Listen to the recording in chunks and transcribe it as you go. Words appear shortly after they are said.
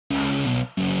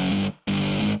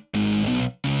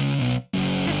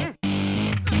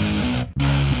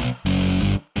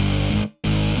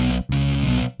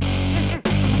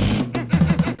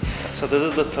this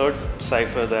is the third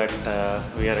Cypher that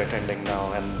we are attending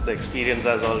now, and the experience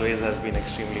as always has been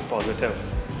extremely positive.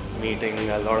 Meeting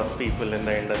a lot of people in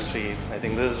the industry. I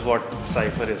think this is what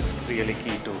Cypher is really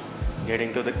key to.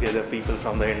 Getting together people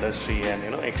from the industry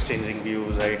and exchanging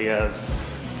views, ideas,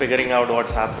 figuring out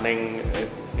what's happening,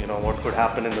 what could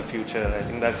happen in the future. I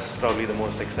think that's probably the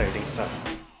most exciting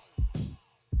stuff.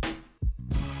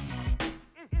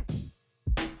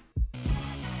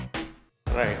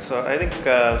 Right, so I think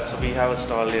so we have a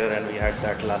stall here and we had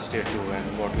that last year too,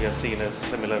 and what we have seen is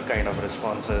similar kind of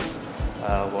responses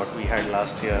what we had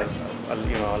last year.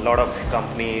 A lot of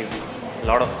companies, a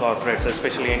lot of corporates,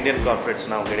 especially Indian corporates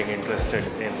now getting interested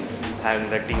in having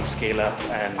their team scale up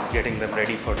and getting them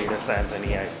ready for data science and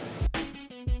AI.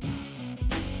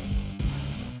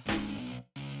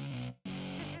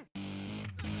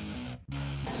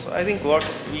 So I think what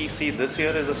we see this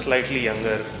year is a slightly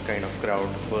younger kind of crowd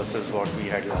versus what we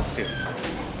had last year.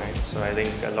 Right? So I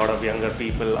think a lot of younger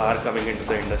people are coming into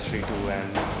the industry too,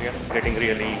 and getting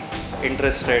really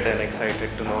interested and excited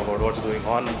to know about what's going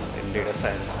on in data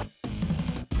science.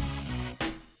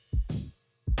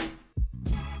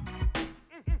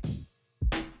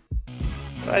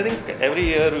 I think every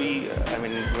year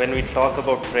when we talk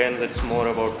about trends, it's more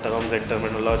about terms and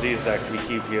terminologies that we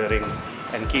keep hearing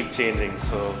and keep changing.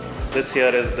 So this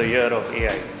year is the year of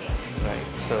AI,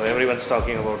 right? So everyone's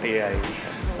talking about AI.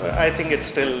 I think it's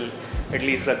still at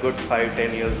least a good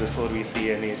 5-10 years before we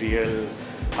see any real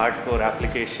hardcore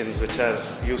applications which are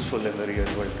useful in the real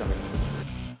world coming.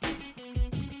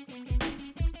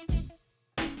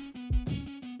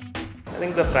 I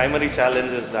think the primary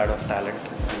challenge is that of talent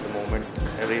at the moment.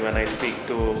 Everyone I speak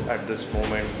to at this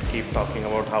moment keep talking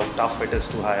about how tough it is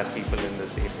to hire people in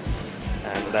this area.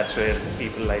 And that's where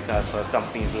people like us or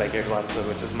companies like Edvancer,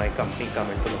 which is my company, come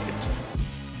into the picture.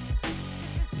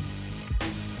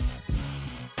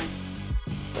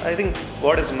 I think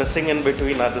what is missing in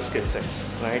between are the skill sets,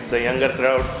 right? The younger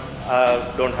crowd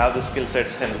don't have the skill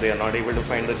sets, hence they are not able to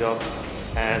find the job.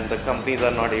 And the companies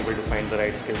are not able to find the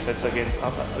right skill sets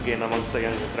again amongst the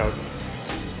younger crowd.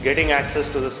 Getting access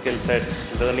to the skill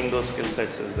sets, learning those skill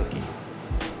sets is the key.